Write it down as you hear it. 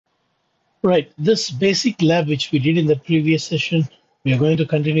Right, this basic lab which we did in the previous session, we are going to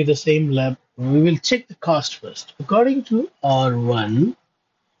continue the same lab. We will check the cost first. According to R1,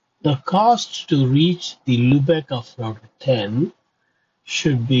 the cost to reach the loopback of router 10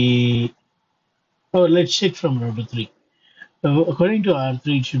 should be, oh, let's check from router 3. According to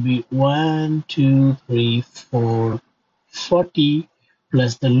R3, it should be 1, 2, 3, 4, 40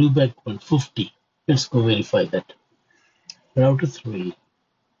 plus the loopback 150. Let's go verify that. Router 3,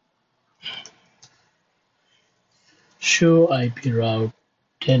 show IP route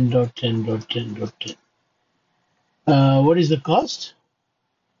 10.10.10.10. What is the cost?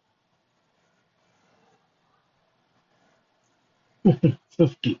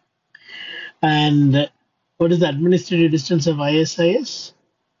 50. And what is the administrative distance of ISIS?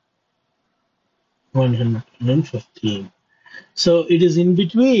 115. So it is in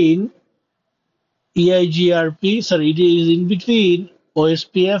between EIGRP, sorry, it is in between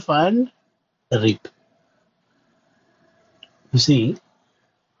OSPF and RIP. You see,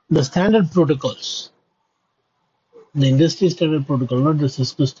 the standard protocols, the industry standard protocol, not the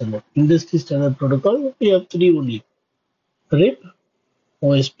Cisco standard. Industry standard protocol, we have three only: RIP,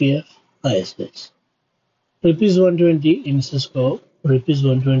 OSPF, ISIS. RIP is 120 in Cisco, RIP is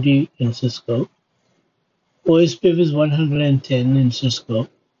 120 in Cisco, OSPF is 110 in Cisco,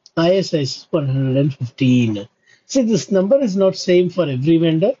 ISIS is 115. See, this number is not same for every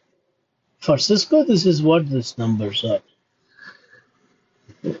vendor. For Cisco, this is what these numbers are.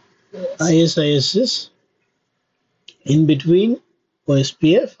 ISIS is in between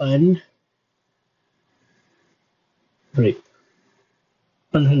OSPF and RIP,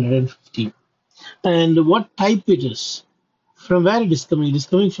 115. And what type it is? From where it is coming? It is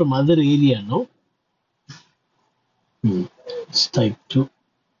coming from other area, no? It's type 2.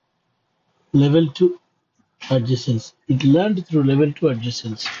 Level 2 adjacency. It learned through level 2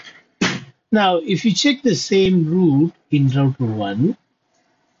 adjacency. Now, if you check the same route in router 1,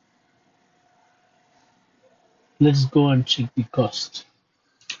 let's go and check the cost.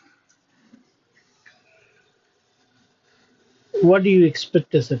 What do you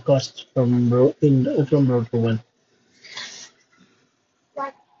expect as a cost from router 1?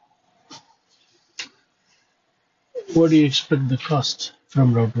 What do you expect the cost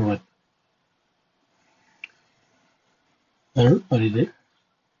from router 1? Arun, are you there?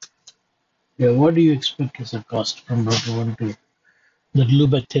 Yeah, what do you expect as a cost from router 1 to that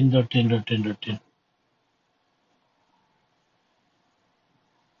loop at 10.10.10.10?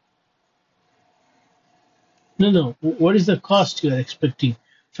 No. What is the cost you are expecting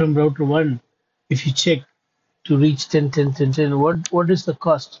from router 1 if you check to reach 10.10.10.10? What is the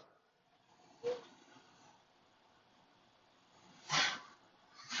cost?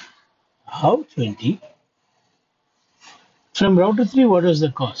 How 20? From router 3, what is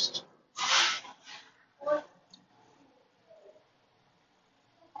the cost?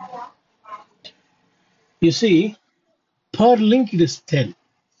 You see, per link it is 10.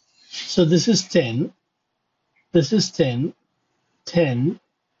 So this is 10, this is 10, 10,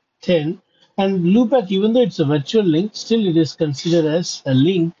 10. And loopback, even though it's a virtual link, still it is considered as a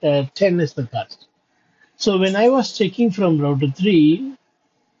link. 10 is the cost. So when I was checking from router 3,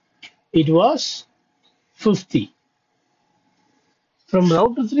 it was 50. From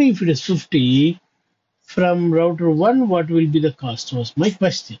router 3, if it is 50, from router 1, what will be the cost was my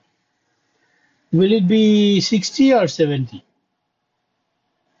question. Will it be 60 or 70?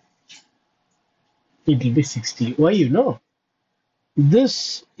 It will be 60. Why, you know?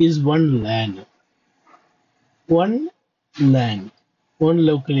 This is one LAN. One LAN. One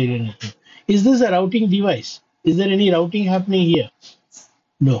local area network. Is this a routing device? Is there any routing happening here?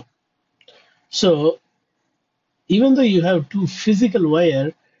 No. So, even though you have two physical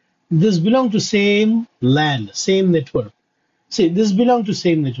wire, this belong to same LAN, same network. See, this belong to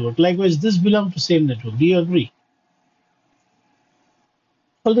same network. Likewise, this belong to same network. Do you agree?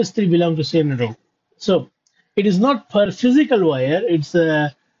 All these three belong to same network. So, it is not per physical wire. It's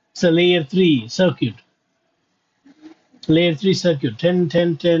a layer 3 circuit. Layer 3 circuit. 10,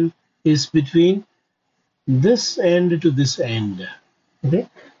 10, 10 is between this end to this end. Okay.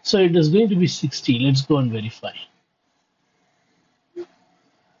 So it is going to be 60. Let's go and verify.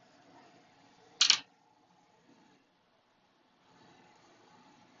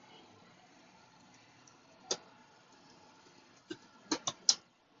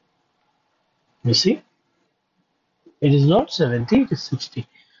 You see, it is not 70, it is 60.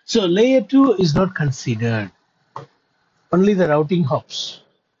 So layer 2 is not considered. Only the routing hops.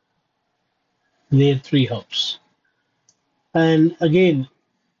 Layer 3 hops. And again,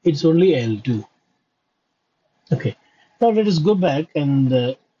 it's only L2. Okay. Now let us go back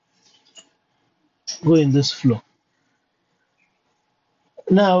and go in this flow.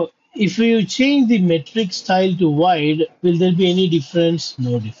 Now, if you change the metric style to wide, will there be any difference?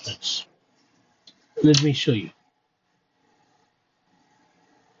 No difference. Let me show you.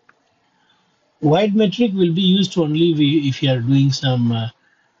 Wide metric will be used only if you are doing some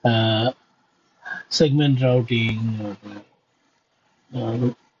uh, segment routing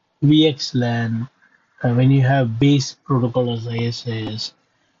or VXLAN, when you have base protocol as ISIS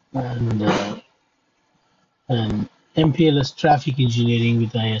and MPLS traffic engineering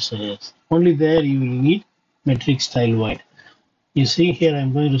with ISIS. Only there you will need metric style wide. You see here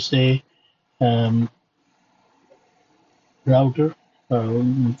I'm going to say router.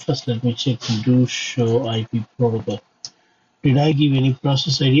 First let me check do show IP protocol. Did I give any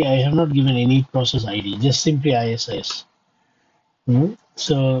process ID? I have not given any process ID, just simply ISIS.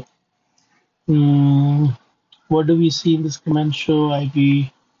 So what do we see in this command show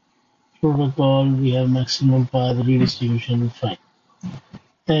IP protocol? We have maximum path redistribution, fine.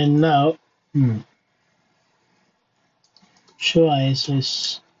 And now show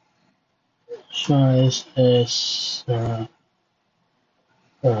ISS,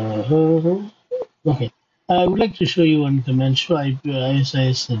 okay. I would like to show you one command show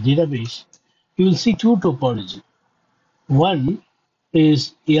ISIS database. You will see two topology. One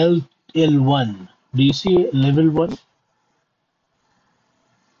is L1. Do you see level 1?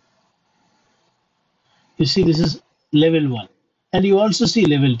 You see this is level 1. And you also see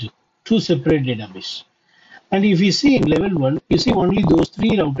level 2. Two separate database. And if you see in level 1, you see only those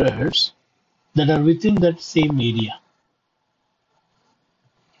 3 routers that are within that same area.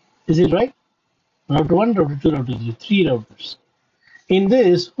 Is it right? Router 1, router 2, router 3, 3 routers. In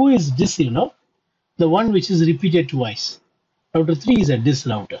this, who is this, The one which is repeated twice. Router 3 is a dis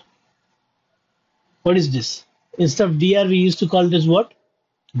router. What is this? Instead of DR, we used to call this what?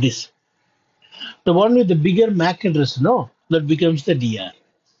 Dis. The one with the bigger MAC address, that becomes the DR.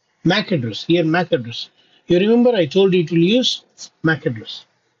 MAC address, here MAC address. You remember I told you to use MAC address.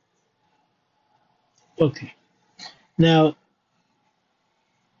 Okay. Now,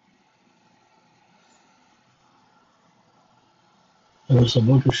 I was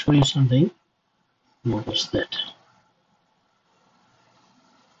about to show you something. What was that?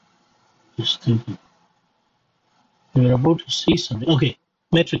 Just thinking. We were about to see something. Okay,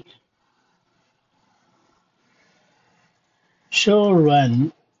 metric. Show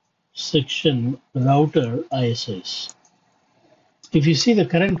run section router ISS. If you see the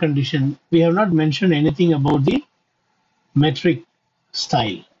current condition, we have not mentioned anything about the metric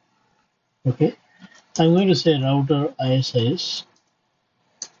style. Okay, I'm going to say router ISS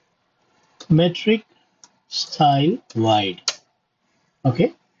metric style wide.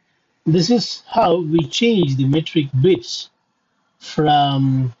 Okay, this is how we change the metric bits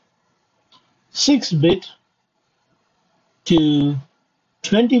from 6-bit to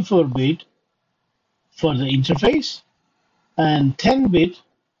 24-bit for the interface and 10-bit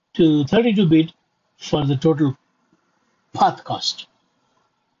to 32-bit for the total path cost.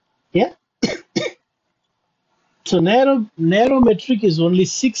 Yeah. So narrow metric is only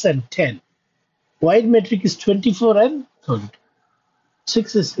 6 and 10. Wide metric is 24 and 32.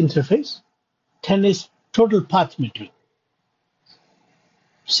 6 is interface, 10 is total path metric.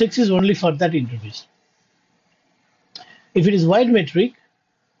 6 is only for that interface. If it is wide metric,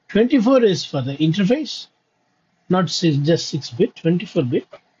 24 is for the interface, not just 6-bit, 24-bit.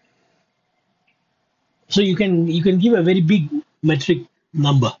 So you can give a very big metric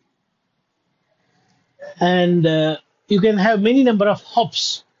number, and you can have many number of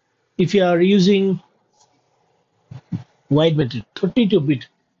hops if you are using wide metric, 32-bit.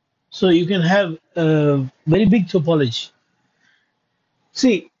 So you can have a very big topology.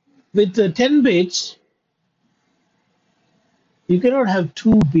 See, with 10 bits, you cannot have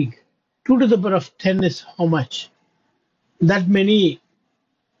too big. 2 to the power of 10 is how much? That many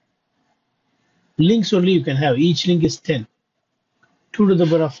links only you can have. Each link is 10. 2 to the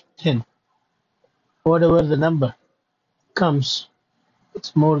power of 10. Whatever the number comes,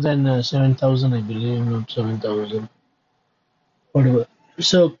 it's more than 7,000, I believe, not 7,000. Whatever.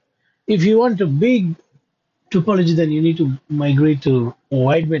 So if you want a big topology, then you need to migrate to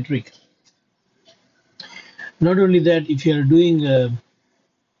wide metric. Not only that, if you're doing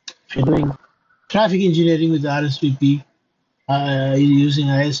traffic engineering with RSVP, using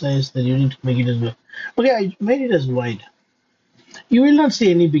ISIS, then you need to make it as well. Okay, I made it as wide. You will not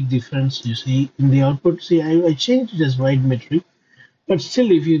see any big difference, you see, in the output. See, I changed it as wide metric, but still,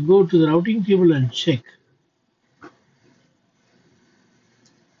 if you go to the routing table and check,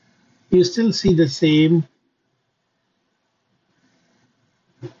 you still see the same.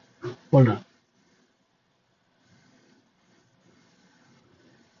 Hold on.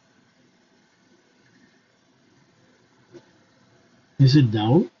 Is it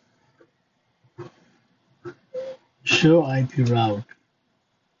down? Show IP route.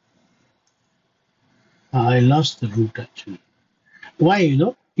 I lost the route actually. Why?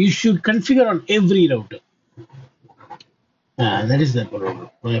 You should configure on every router. That is the problem.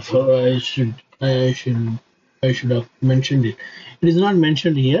 I should have mentioned it. It is not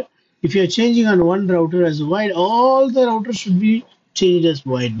mentioned here. If you are changing on one router as wide, all the routers should be changed as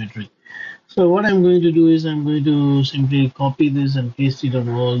wide metric. So what I'm going to do is I'm going to simply copy this and paste it on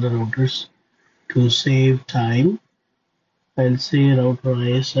all the routers to save time. I'll say router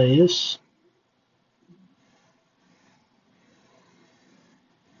ISIS.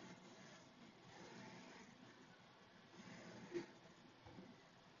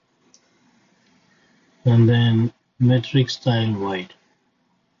 And then metric style wide.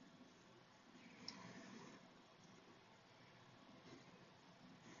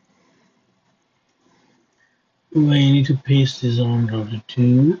 I need to paste this on router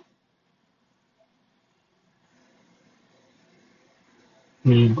 2.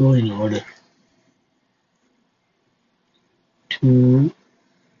 We'll go in order. 2,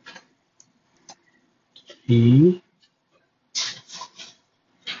 3,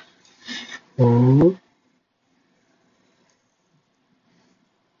 4.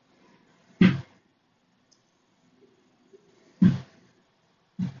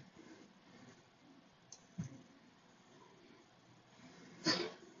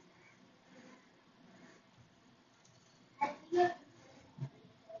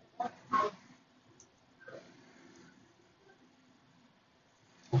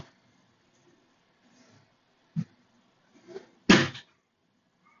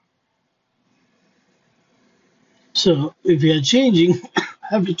 So if we are changing,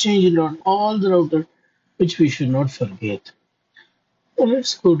 have to change it on all the router, which we should not forget. So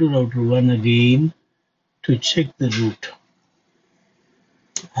let's go to router 1 again to check the route.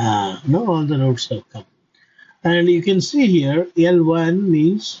 Now all the routes have come. And you can see here L1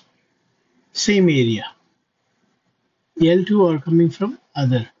 means same area. L2 are coming from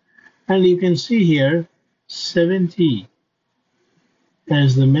other. And you can see here 70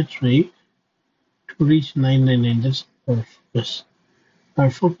 as the metric to reach 999. That's our focus.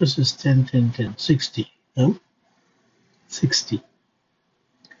 Our focus is 10, 10, 10, 60. 60.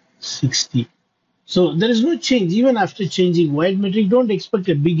 60. So there is no change. Even after changing wide metric, don't expect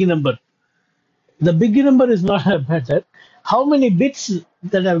a big number. The big number is not a matter. How many bits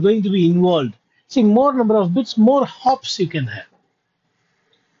that are going to be involved? See, more number of bits, more hops you can have.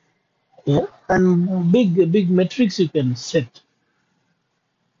 Yeah, and big metrics you can set.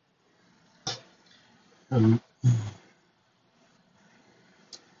 Um,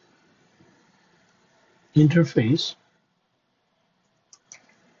 Interface,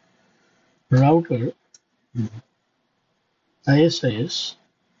 router, ISIS,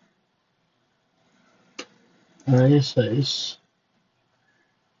 ISIS,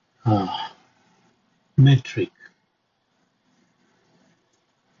 metric.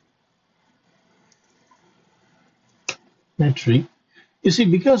 Metric. You see,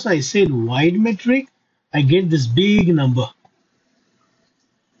 because I said wide metric, I get this big number.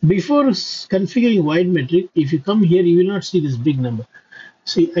 Before configuring wide metric, if you come here, you will not see this big number.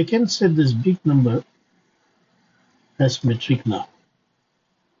 See, I can set this big number as metric now.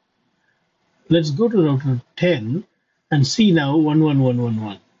 Let's go to router 10 and see now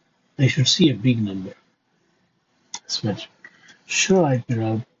 11111. I should see a big number. That's metric. Sure, I can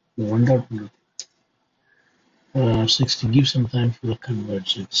route 1.60. Give some time for the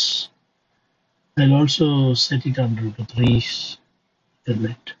convergence. I'll also set it on router 3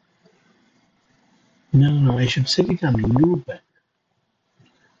 internet. No, I should set it on loopback.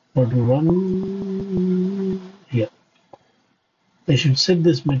 Router 1 here. I should set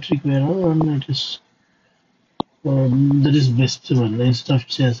this metric where it is. That is best one. Instead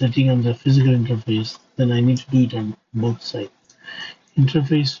of setting on the physical interface, then I need to do it on both sides.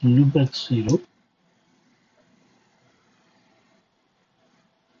 Interface loopback 0.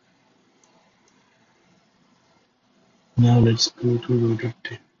 Now let's go to router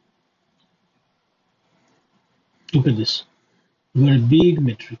 10. Look at this. You got a big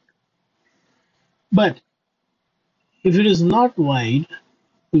metric. But if it is not wide,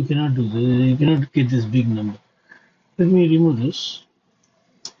 you cannot do this. You cannot get this big number. Let me remove this.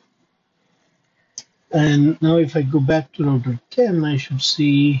 And now if I go back to router 10, I should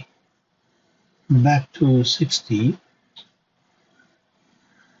see back to 60.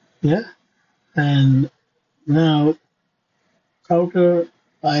 Yeah. And now router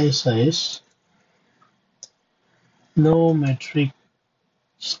ISIS, no metric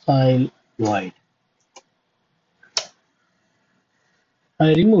style wide.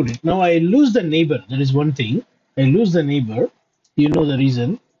 I removed it. Now I lose the neighbor. That is one thing. I lose the neighbor. You know the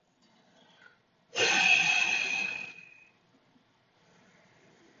reason.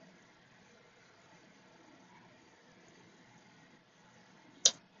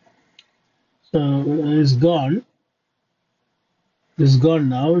 So it's gone. It's gone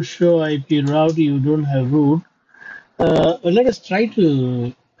now. Show IP route. You don't have root. Let us try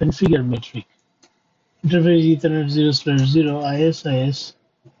to configure metric. Interface Ethernet 0/0 ISIS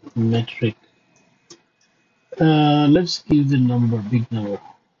metric. Let's give the number, big number.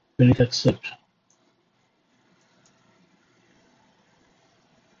 Will it accept?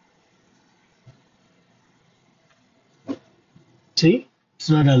 See, it's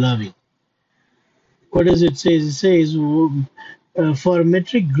not allowing. What does it say? It says for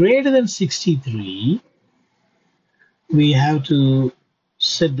metric greater than 63, we have to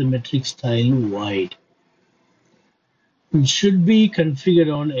set the metric style wide. It should be configured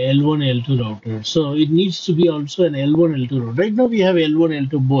on L1, L2 router. So it needs to be also an L1, L2 router. Right now we have L1,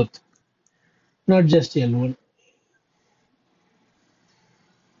 L2 both, not just L1.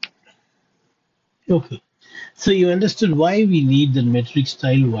 Okay. So you understood why we need the metric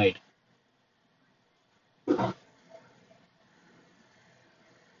style wide.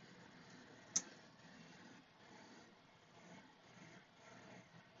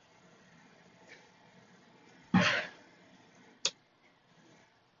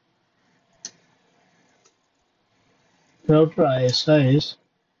 Router ISI is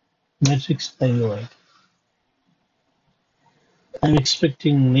metric style wide. I'm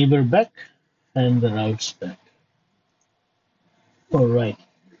expecting neighbor back and the routes back. All right.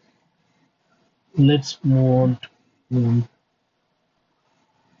 Let's move on to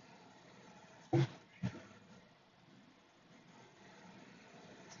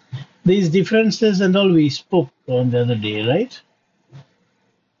these differences and all we spoke on the other day, right?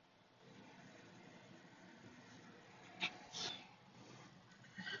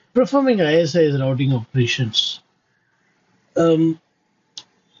 Performing ISI routing operations. Um,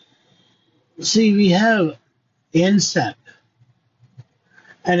 See, we have NSAP.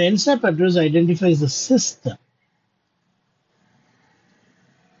 An NSAP address identifies the system.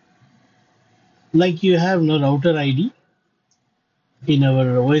 Like you have no router ID in our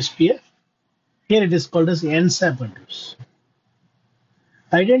OSPF. Here it is called as NSAP address.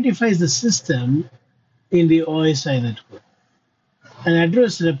 Identifies the system in the OSI network. An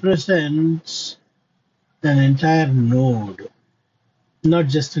address represents an entire node, not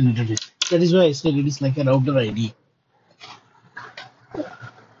just an interface. That is why I said it is like a router ID.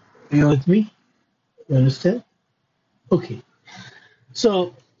 You with me? You understand? Okay.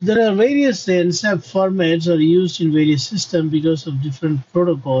 So there are various NSAP formats are used in various systems because of different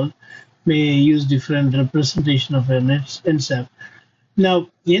protocol may use different representation of an NSAP. Now,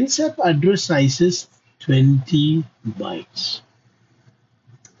 NSAP address size is 20 bytes.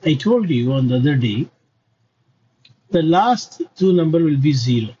 I told you on the other day, the last two number will be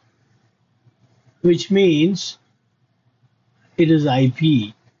 0, which means it is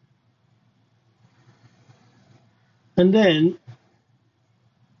IP. And then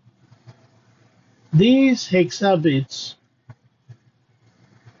these hexabits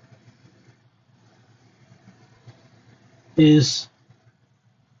is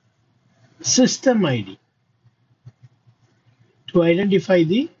system ID to identify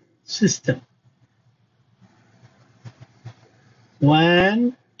the system.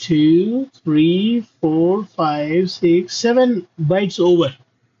 1, 2, 3, 4, 5, 6, 7 bytes over.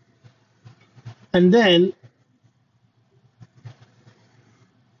 And then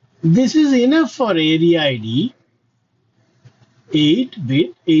this is enough for area ID,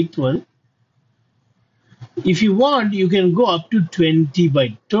 8-bit, 8th one. If you want, you can go up to 20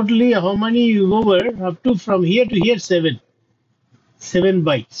 byte. Totally, how many you over? Up to from here to here, 7. 7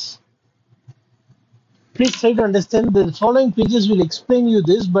 bytes. Please try to understand. The following pages will explain you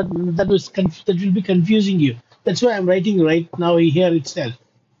this, but that will be confusing you. That's why I'm writing right now here itself.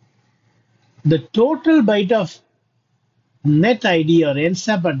 The total byte of net ID or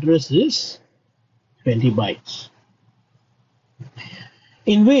NSAP address is 20 bytes,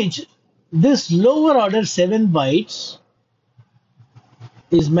 in which this lower order 7 bytes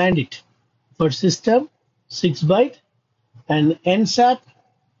is mandate for system 6 byte and NSAP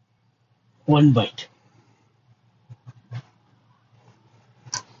 1 byte.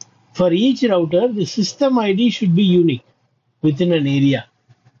 For each router, the system ID should be unique within an area.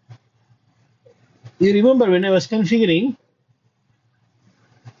 You remember when I was configuring,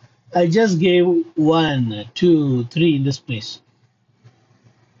 I just gave 1, 2, 3 in this place.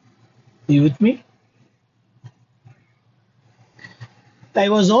 Are you with me? I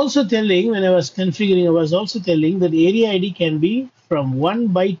was also telling, when I was configuring, I was also telling that area ID can be from 1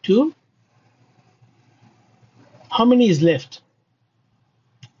 byte to, how many is left?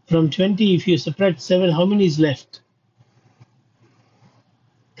 From 20, if you subtract 7, how many is left?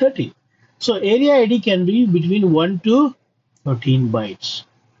 30. So area ID can be between 1 to 13 bytes.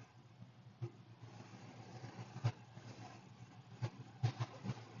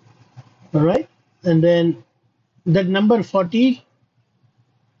 All right. And then that number 49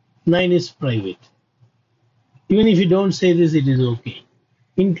 is private. Even if you don't say this, it is okay.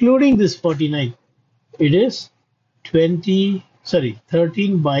 Including this 49, it is 13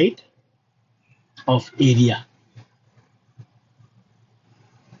 byte of area.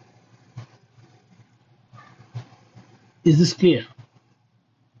 Is this clear?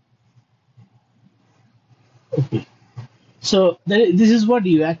 Okay. So this is what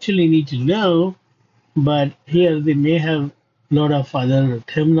you actually need to know, but here they may have a lot of other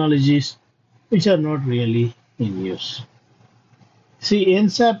terminologies which are not really in use. See,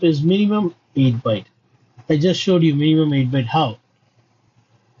 NSAP is minimum 8 byte. I just showed you minimum 8 byte. How?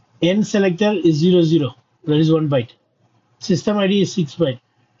 N selector is 00, that is 1 byte. System ID is 6 byte.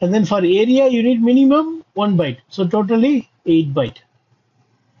 And then for area, you need minimum 1 byte. So totally 8 byte.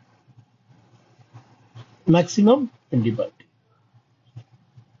 Maximum 20 byte.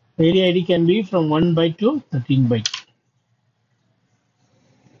 Area ID can be from 1 byte to 13 byte.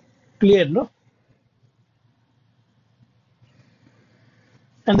 Clear, no?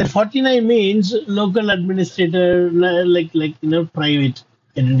 And the 49 means local administrator, private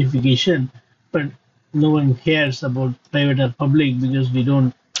identification, but no one cares about private or public because we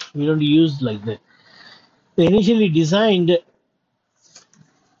don't use like that. They initially designed,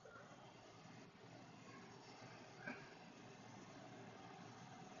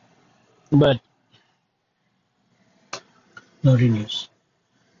 but not in use.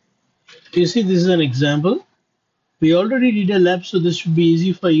 You see, this is an example. We already did a lab, so this should be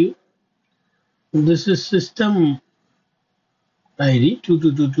easy for you. This is system ID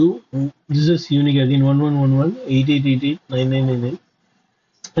 2222. This is unique again 1111 8888 9999,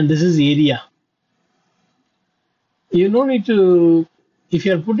 and this is area. You don't need to, if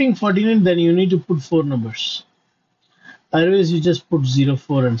you are putting 49, then you need to put 4 numbers. Otherwise, you just put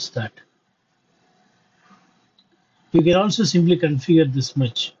 04 and start. You can also simply configure this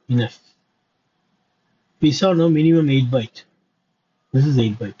much, enough. We saw no minimum 8 byte. This is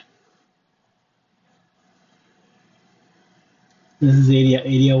 8 byte. This is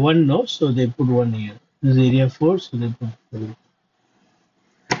area 1, no? So they put 1 here. This is area 4, so they put 4.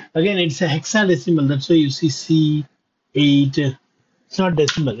 Again, it's a hexadecimal. That's why you see C8. It's not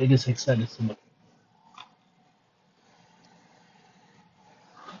decimal, it is hexadecimal.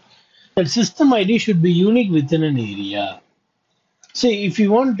 That system ID should be unique within an area. See, if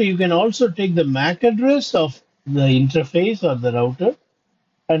you want to, you can also take the MAC address of the interface or the router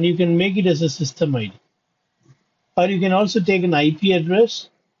and you can make it as a system ID. Or you can also take an IP address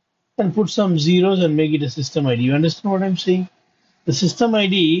and put some zeros and make it a system ID. You understand what I'm saying? The system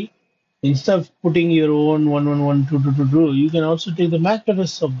ID, instead of putting your own 1112222, you can also take the MAC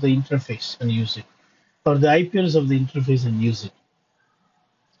address of the interface and use it, or the IP address of the interface and use it.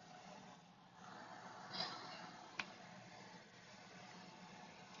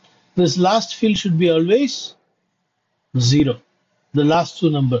 This last field should be always 0. The last 2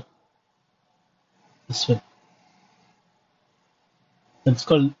 number. This one. That's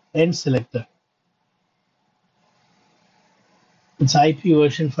called end selector. It's IP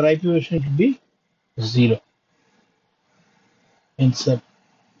version. For IP version, it would be 0. Insert.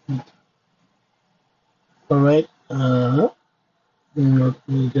 All right. Not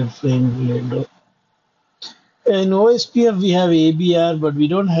needed frame window. In OSPF, we have ABR, but we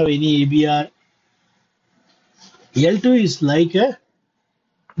don't have any ABR. L2 is like a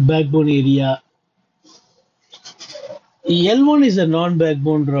backbone area. L1 is a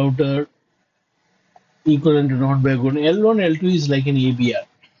non-backbone router, equivalent to non-backbone. L1, L2 is like an ABR.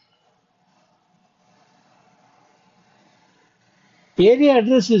 Area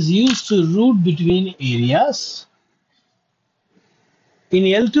address is used to route between areas. In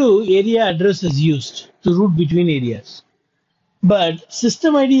L2, area address is used to route between areas. But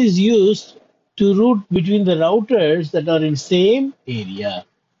system ID is used to route between the routers that are in same area.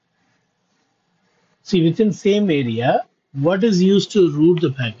 See, within same area, what is used to route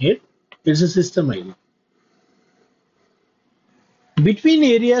the packet is a system ID. Between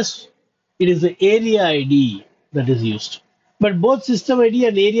areas, it is the area ID that is used. But both system ID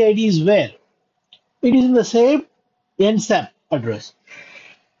and area ID is where? It is in the same NSAP address.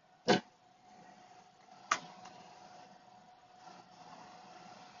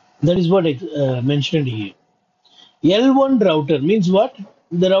 That is what I mentioned here. L1 router means what?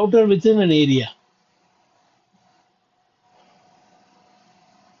 The router within an area.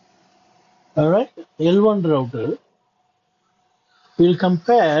 All right. L1 router will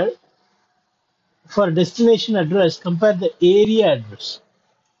compare for destination address, compare the area address.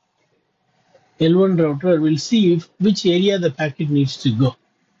 L1 router will see if, which area the packet needs to go.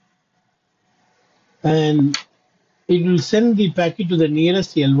 And it will send the packet to the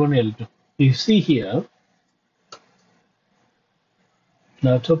nearest L1, L2. You see here,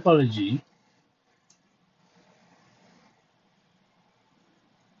 now topology,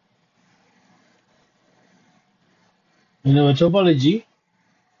 in our topology,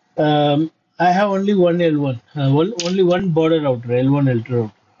 I have only one L1, only one border router, L1, L2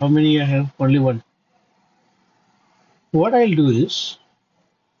 router. How many I have? Only one. What I'll do is,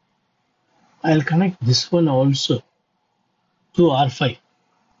 I'll connect this one also to R5.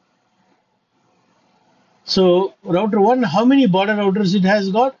 So router 1, how many border routers it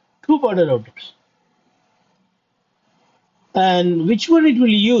has got? Two border routers. And which one it will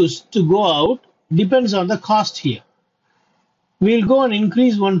use to go out depends on the cost here. We'll go and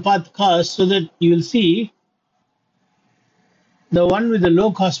increase one path cost so that you will see the one with the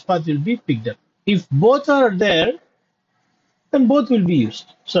low cost path will be picked up. If both are there, then both will be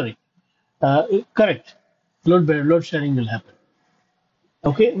used. Sorry, correct. Load sharing will happen.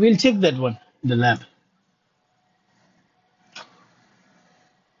 Okay, we'll check that one in the lab.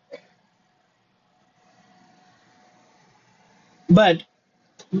 But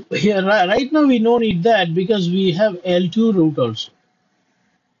here right now we don't need that because we have L2 route also.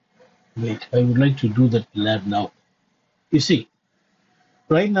 Wait, I would like to do that lab now. You see,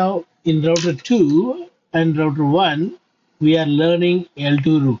 right now in router 2 and router 1, we are learning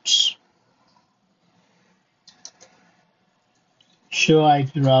L2 routes. Show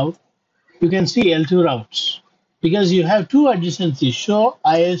IP route. You can see L2 routes because you have two adjacencies. Show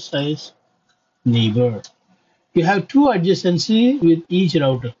IS neighbor. You have two adjacency with each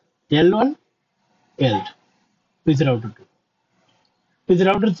router. L1, L2 with router 2. With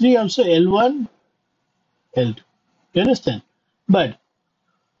router 3 also L1, L2. You understand? But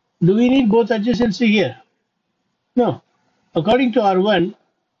do we need both adjacency here? No. According to R1,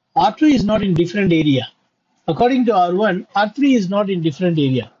 R2 is not in different area. According to R1, R3 is not in different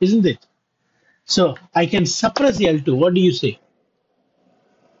area, isn't it? So I can suppress L2. What do you say?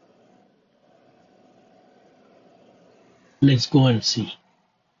 Let's go and see.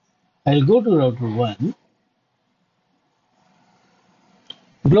 I'll go to router 1.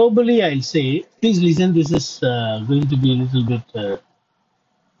 Globally, I'll say, please listen, this is going to be a little bit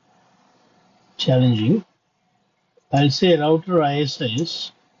challenging. I'll say router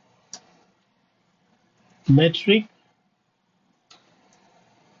ISIS metric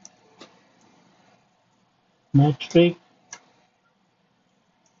not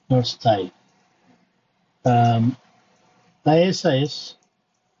style. ISIS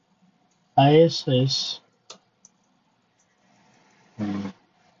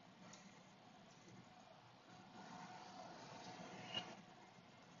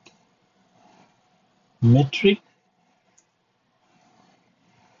metric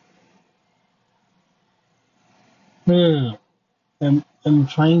no. I'm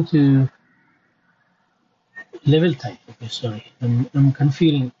trying to level type. Okay, sorry, I'm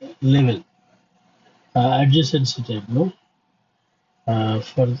confusing level adjacency type. No,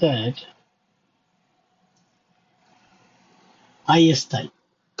 for that IS type.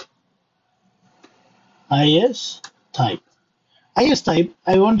 IS type. IS type.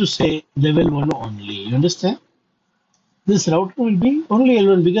 I want to say level 1 only. You understand? This router will be only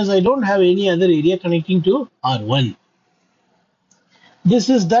L1 because I don't have any other area connecting to R1. This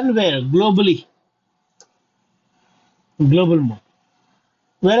is done where? Globally. Global mode.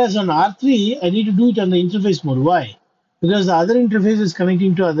 Whereas on R3, I need to do it on the interface mode. Why? Because the other interface is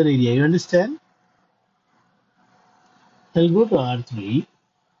connecting to other area. You understand? I'll go to R3.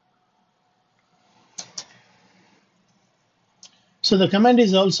 So the command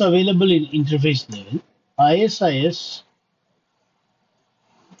is also available in interface level. IS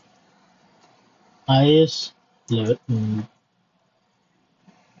level.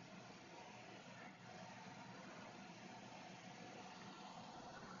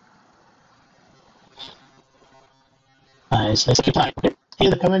 IS circuit type. Okay. Here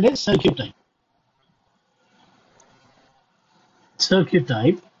the command is circuit type. Circuit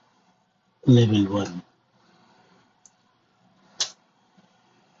type level 1.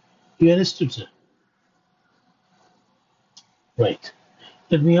 You understood, sir? Right.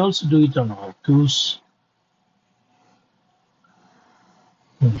 Let me also do it on R2's.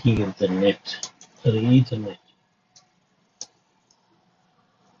 Ethernet. Sorry, Ethernet.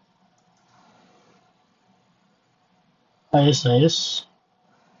 ISIS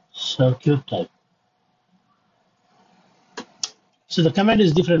circuit type. So the command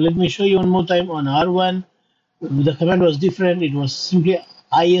is different. Let me show you one more time on R1. The command was different. It was simply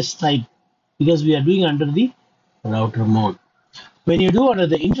IS type because we are doing under the router mode. When you do under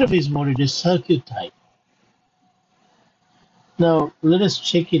the interface mode, it is circuit type. Now let us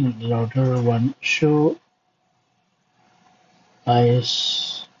check in router one. Show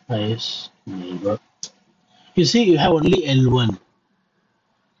IS neighbor. You see, you have only L1.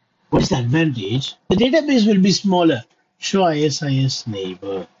 What is the advantage? The database will be smaller. Show ISIS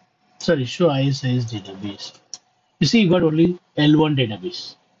neighbor. Sorry, show ISIS database. You see, you got only L1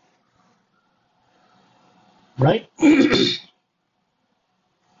 database, right?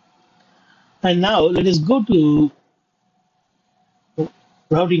 And now let us go to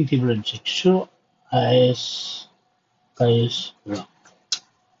routing table and check. Show IS route.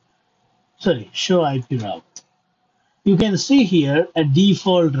 Sorry, show IP route. You can see here a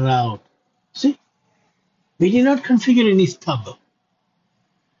default route. See, we did not configure any stub.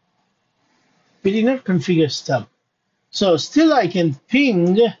 We did not configure stub. So still I can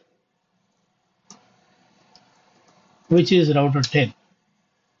ping, which is router 10.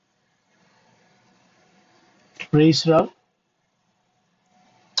 Trace route.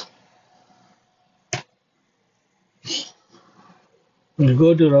 We'll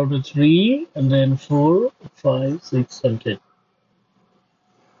go to router 3 and then 4, 5, 6, and 10.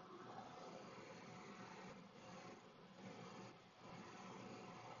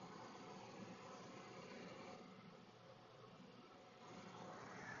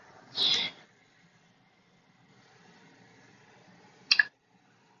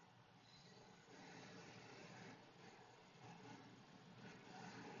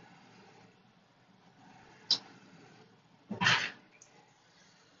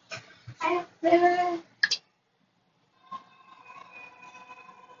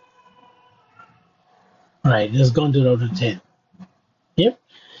 Right, it's gone to router 10. Yep.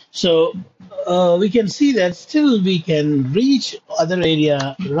 So we can see that still we can reach other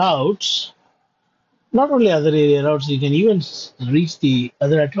area routes. Not only other area routes, you can even reach the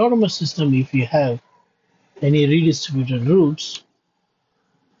other autonomous system if you have any redistributed routes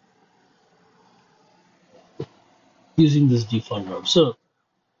using this default route. So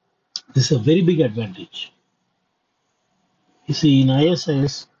this is a very big advantage. You see, in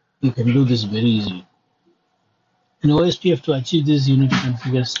ISIS, you can do this very easily. In OSPF, to achieve this, you need to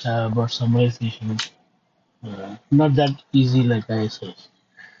configure stub or summarization. Not that easy like ISIS.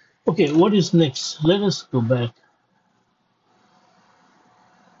 Okay, what is next? Let us go back.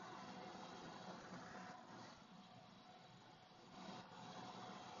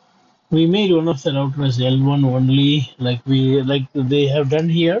 We made one of the routers L1 only, like they have done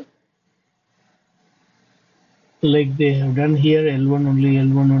here. Like they have done here, L1 only,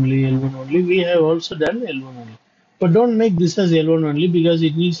 L1 only, L1 only. We have also done L1 only. But don't make this as L1 only because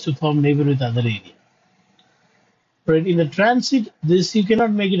it needs to form neighbor with other area. Right, in the transit, this you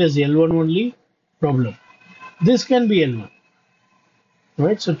cannot make it as L1 only, problem. This can be L1.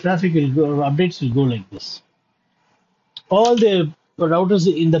 Right, so traffic will go, updates will go like this. All the routers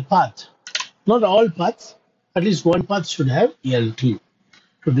in the path, not all paths, at least one path should have L2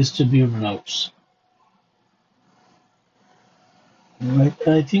 to distribute routes. Right,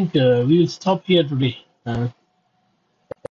 I think we will stop here today.